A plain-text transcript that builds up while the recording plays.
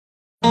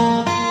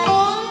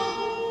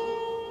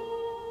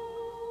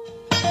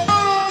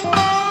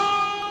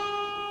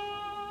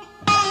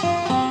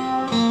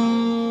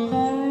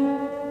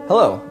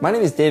Hello, my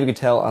name is David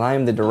Guttell and I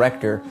am the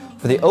director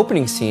for the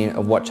opening scene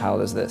of What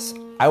Child Is This?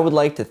 I would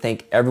like to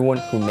thank everyone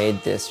who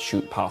made this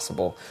shoot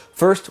possible.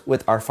 First,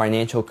 with our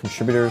financial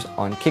contributors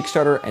on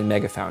Kickstarter and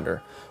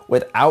MegaFounder.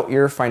 Without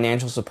your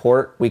financial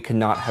support, we could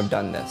not have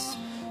done this.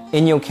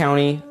 Inyo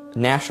County,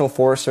 National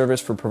Forest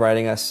Service for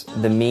providing us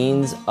the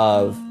means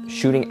of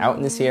shooting out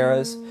in the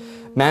Sierras,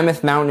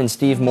 Mammoth Mountain and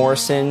Steve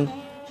Morrison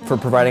for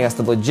providing us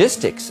the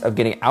logistics of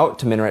getting out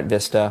to Minaret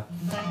Vista,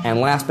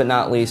 and last but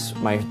not least,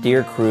 my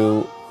dear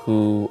crew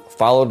who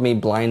followed me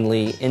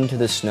blindly into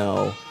the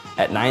snow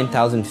at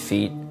 9,000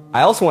 feet.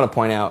 I also want to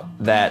point out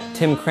that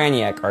Tim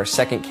Kraniak, our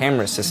second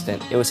camera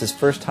assistant, it was his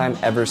first time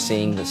ever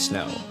seeing the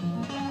snow.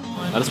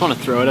 I just want to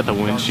throw it at the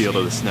windshield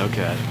of the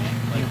snowcat.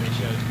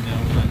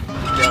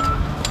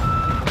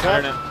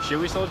 Should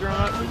we soldier on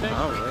up, you think?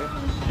 Oh, really?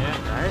 Yeah,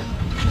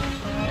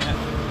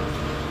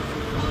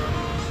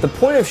 alright. The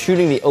point of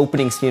shooting the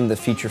opening scene of the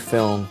feature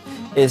film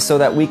is so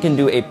that we can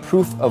do a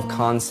proof of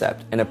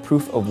concept and a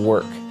proof of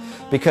work.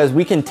 Because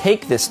we can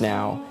take this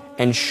now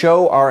and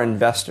show our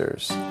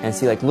investors and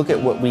see, like, look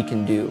at what we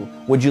can do.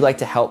 Would you like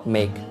to help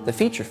make the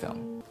feature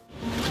film?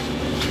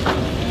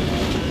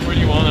 Where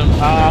do you want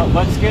them?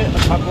 Let's get a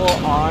couple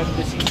on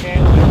the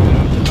C-stand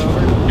and move them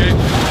over. Okay.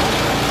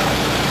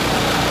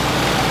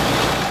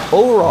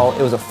 Overall,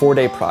 it was a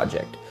 4-day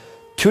project.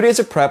 2 days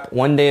of prep,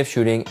 1 day of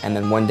shooting, and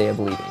then 1 day of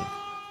leaving.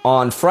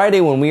 On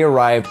Friday, when we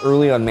arrived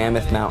early on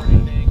Mammoth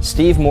Mountain,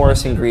 Steve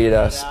Morrison greeted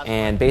us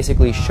and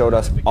basically showed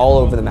us all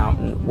over the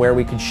mountain where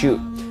we could shoot.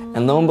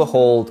 And lo and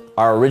behold,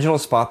 our original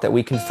spot that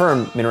we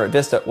confirmed, Minaret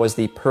Vista, was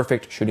the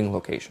perfect shooting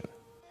location.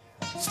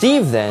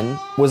 Steve then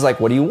was like,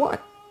 what do you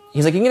want?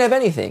 He's like, you can have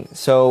anything.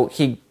 So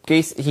he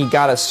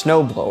got us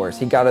snow blowers,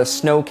 he got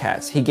us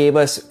snowcats, he gave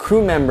us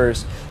crew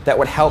members that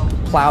would help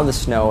plow the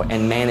snow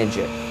and manage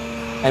it.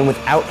 And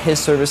without his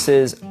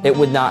services, it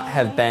would not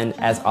have been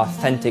as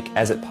authentic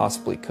as it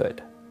possibly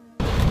could.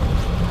 It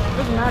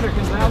doesn't matter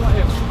because now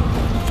if...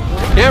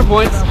 Camera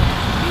points!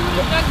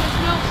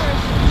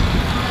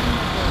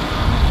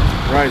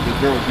 Right, the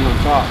dirt would be on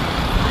top.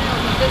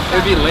 It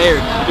would be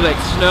layered. It would be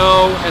like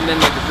snow, and then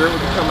like the dirt would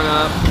be coming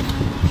up.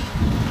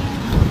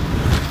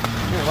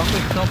 Here, let's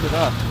just dump it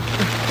up.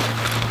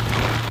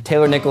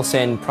 Taylor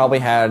Nicholson probably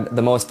had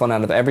the most fun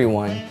out of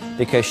everyone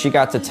because she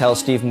got to tell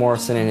Steve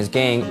Morrison and his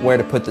gang where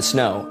to put the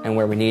snow and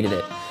where we needed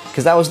it.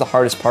 Because that was the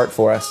hardest part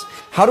for us.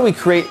 How do we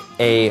create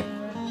a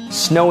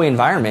snowy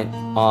environment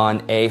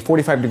on a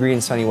 45-degree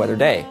and sunny weather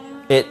day?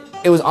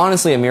 It was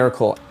honestly a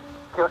miracle.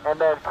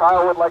 And then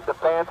Kyle would like the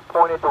fans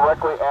pointed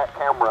directly at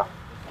camera.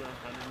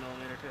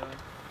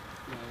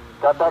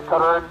 Got that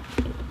cutter in?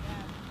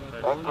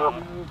 Thank you.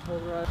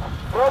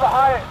 Throw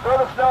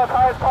the snow as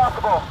high as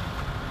possible.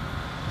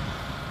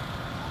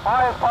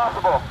 High as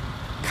possible.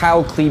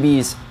 Kyle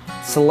Kleebe's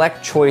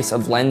select choice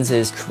of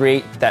lenses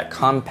create that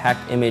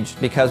compact image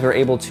because we're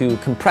able to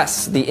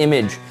compress the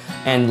image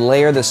and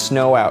layer the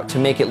snow out to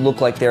make it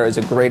look like there is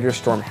a greater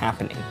storm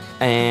happening.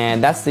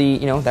 And that's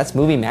that's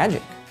movie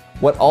magic.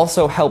 What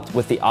also helped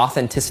with the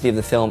authenticity of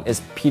the film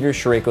is Peter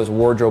Shirako's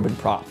wardrobe and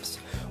props.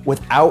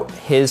 Without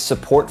his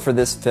support for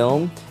this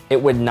film,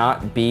 it would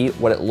not be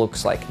what it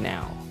looks like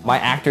now. My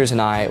actors and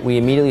I, we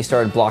immediately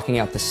started blocking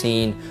out the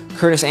scene.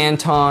 Curtis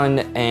Anton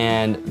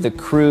and the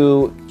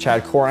crew,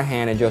 Chad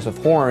Corahan and Joseph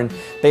Horn,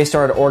 they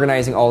started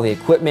organizing all the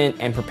equipment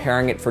and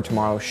preparing it for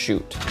tomorrow's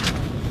shoot.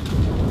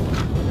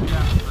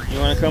 You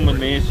want to come with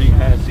me so you can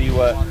kind of see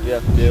what you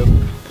have to do?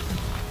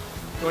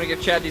 You want to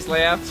give Chad these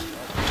layouts?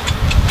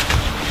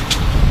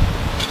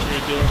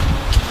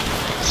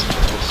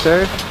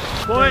 Sir?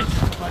 Points!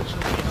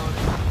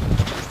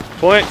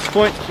 Points,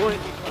 points,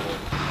 points.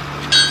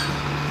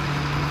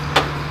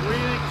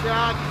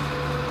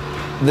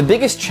 The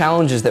biggest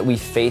challenges that we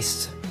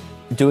faced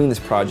doing this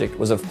project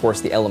was, of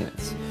course, the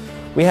elements.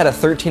 We had a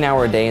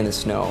 13-hour day in the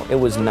snow. It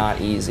was not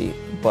easy,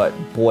 but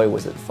boy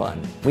was it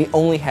fun. We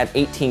only had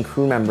 18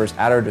 crew members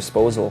at our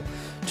disposal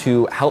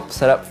to help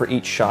set up for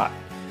each shot.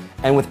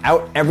 And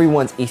without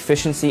everyone's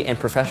efficiency and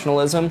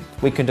professionalism,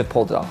 we couldn't have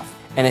pulled it off.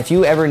 And if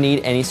you ever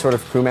need any sort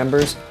of crew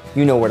members,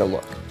 you know where to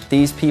look.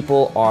 These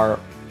people are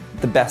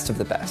the best of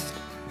the best.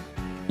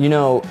 You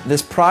know,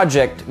 this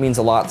project means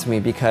a lot to me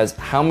because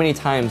how many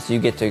times do you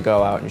get to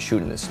go out and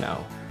shoot in the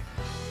snow?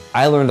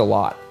 I learned a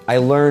lot. I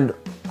learned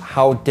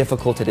how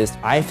difficult it is.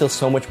 I feel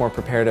so much more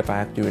prepared if I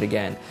have to do it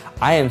again.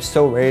 I am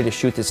so ready to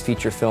shoot this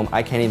feature film,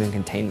 I can't even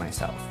contain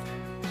myself.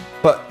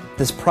 But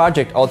this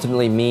project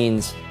ultimately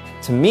means,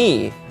 to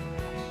me,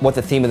 what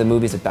the theme of the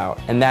movie is about,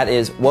 and that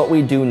is what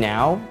we do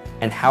now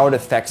and how it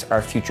affects our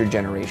future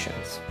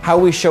generations. How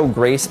we show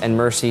grace and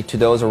mercy to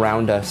those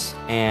around us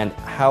and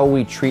how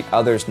we treat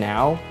others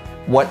now,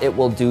 what it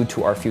will do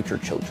to our future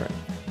children.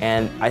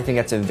 And I think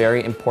that's a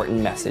very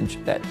important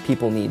message that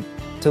people need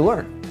to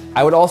learn.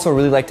 I would also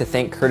really like to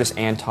thank Curtis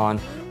Anton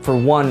for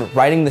 1,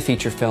 writing the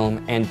feature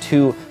film, and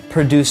 2,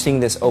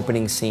 producing this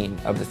opening scene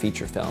of the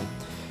feature film.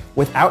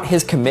 Without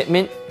his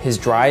commitment, his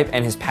drive,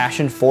 and his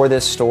passion for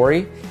this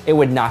story, it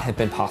would not have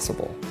been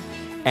possible.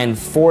 And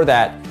for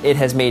that, it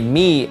has made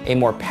me a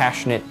more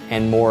passionate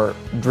and more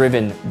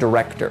driven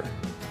director.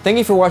 Thank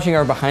you for watching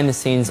our behind the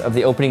scenes of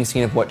the opening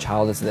scene of What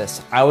Child Is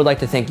This? I would like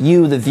to thank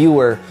you, the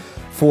viewer,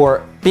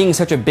 for being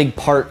such a big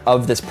part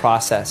of this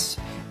process.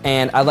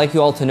 And I'd like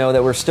you all to know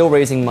that we're still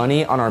raising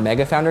money on our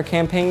Mega Founder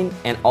campaign,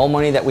 and all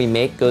money that we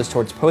make goes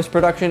towards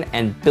post-production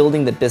and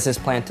building the business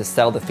plan to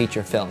sell the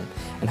feature film.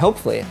 And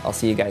hopefully, I'll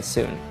see you guys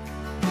soon.